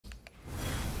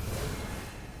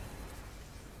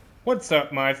What's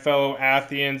up, my fellow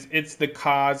Athians? It's the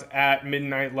cause at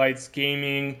Midnight Lights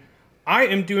Gaming. I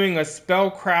am doing a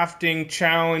spellcrafting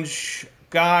challenge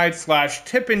guide slash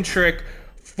tip and trick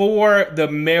for the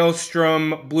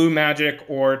Maelstrom blue magic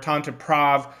or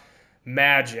Tantaprav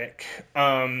magic.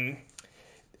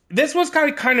 This was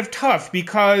kind of tough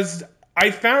because I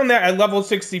found that at level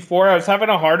 64 I was having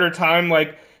a harder time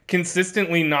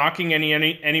consistently knocking any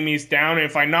enemies down, and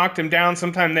if I knocked them down,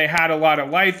 sometimes they had a lot of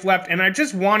life left, and I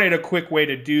just wanted a quick way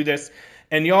to do this.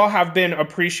 And y'all have been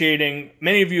appreciating,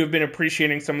 many of you have been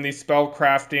appreciating some of these spell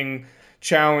crafting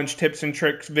challenge tips and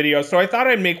tricks videos, so I thought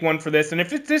I'd make one for this. And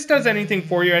if this does anything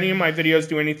for you, any of my videos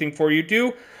do anything for you,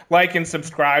 do like and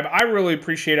subscribe. I really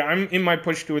appreciate it. I'm in my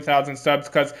push to 1,000 subs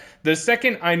because the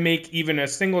second I make even a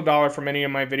single dollar from any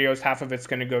of my videos, half of it's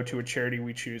going to go to a charity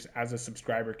we choose as a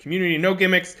subscriber community. No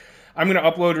gimmicks. I'm going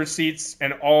to upload receipts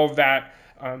and all of that.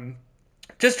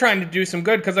 Just trying to do some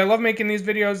good because I love making these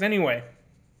videos anyway.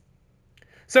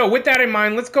 So with that in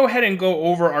mind, let's go ahead and go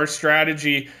over our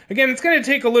strategy. Again, it's going to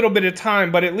take a little bit of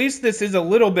time, but at least this is a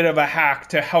little bit of a hack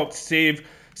to help save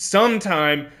some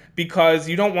time, because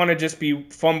you don't want to just be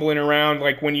fumbling around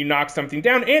like when you knock something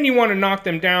down, and you want to knock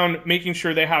them down making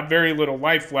sure they have very little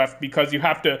life left, because you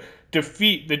have to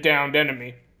defeat the downed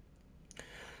enemy.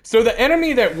 So the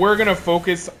enemy that we're going to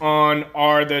focus on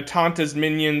are the Tanta's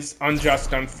minions,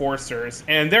 Unjust Enforcers,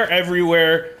 and they're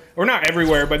everywhere, or not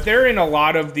everywhere, but they're in a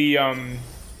lot of the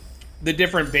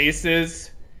different bases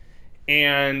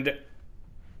and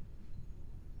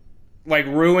like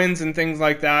ruins and things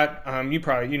like that.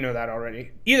 You know that already.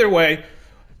 Either way,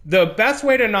 the best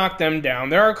way to knock them down,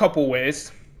 there are a couple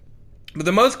ways, but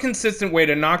the most consistent way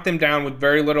to knock them down with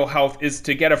very little health is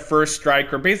to get a first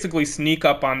strike, or basically sneak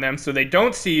up on them so they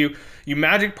don't see you. You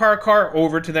magic parkour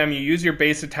over to them, you use your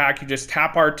base attack, you just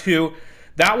tap R2.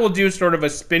 That will do sort of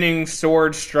a spinning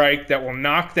sword strike that will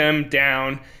knock them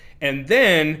down, and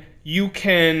then you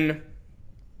can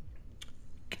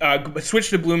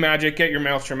switch to blue magic, get your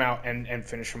Maelstrom out, and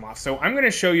finish them off. So I'm going to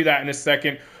show you that in a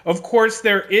second. Of course,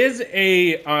 there is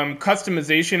a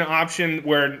customization option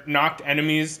where knocked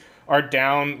enemies are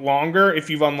down longer if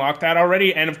you've unlocked that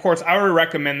already. And of course, I would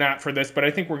recommend that for this, but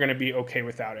I think we're going to be okay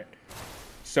without it.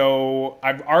 So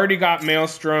I've already got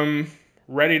Maelstrom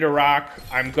ready to rock.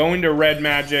 I'm going to red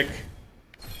magic,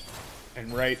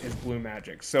 and right is blue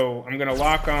magic. So I'm going to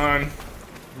lock on,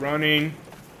 running.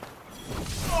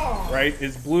 Right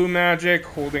is blue magic,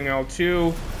 holding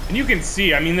L2, and you can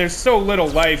see, I mean, there's so little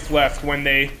life left when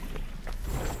they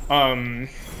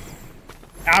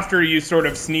after you sort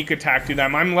of sneak attack to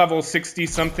them. I'm level 60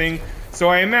 something, so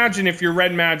I imagine if your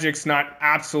red magic's not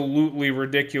absolutely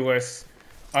ridiculous,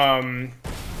 then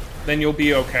you'll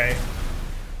be okay.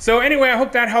 So anyway, I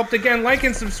hope that helped. Again, like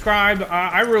and subscribe.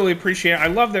 I really appreciate it. I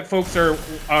love that folks are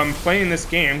playing this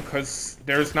game, because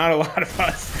there's not a lot of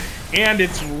us, and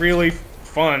it's really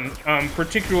fun,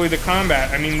 particularly the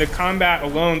combat. I mean, the combat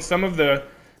alone, some of the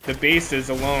bases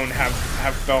alone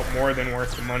have felt more than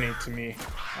worth the money to me.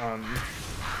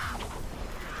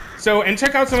 And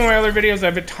check out some of my other videos. I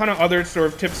have a ton of other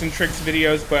sort of tips and tricks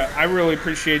videos, but I really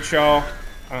appreciate y'all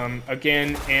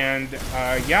again, and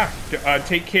yeah,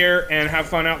 take care and have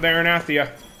fun out there in Athia.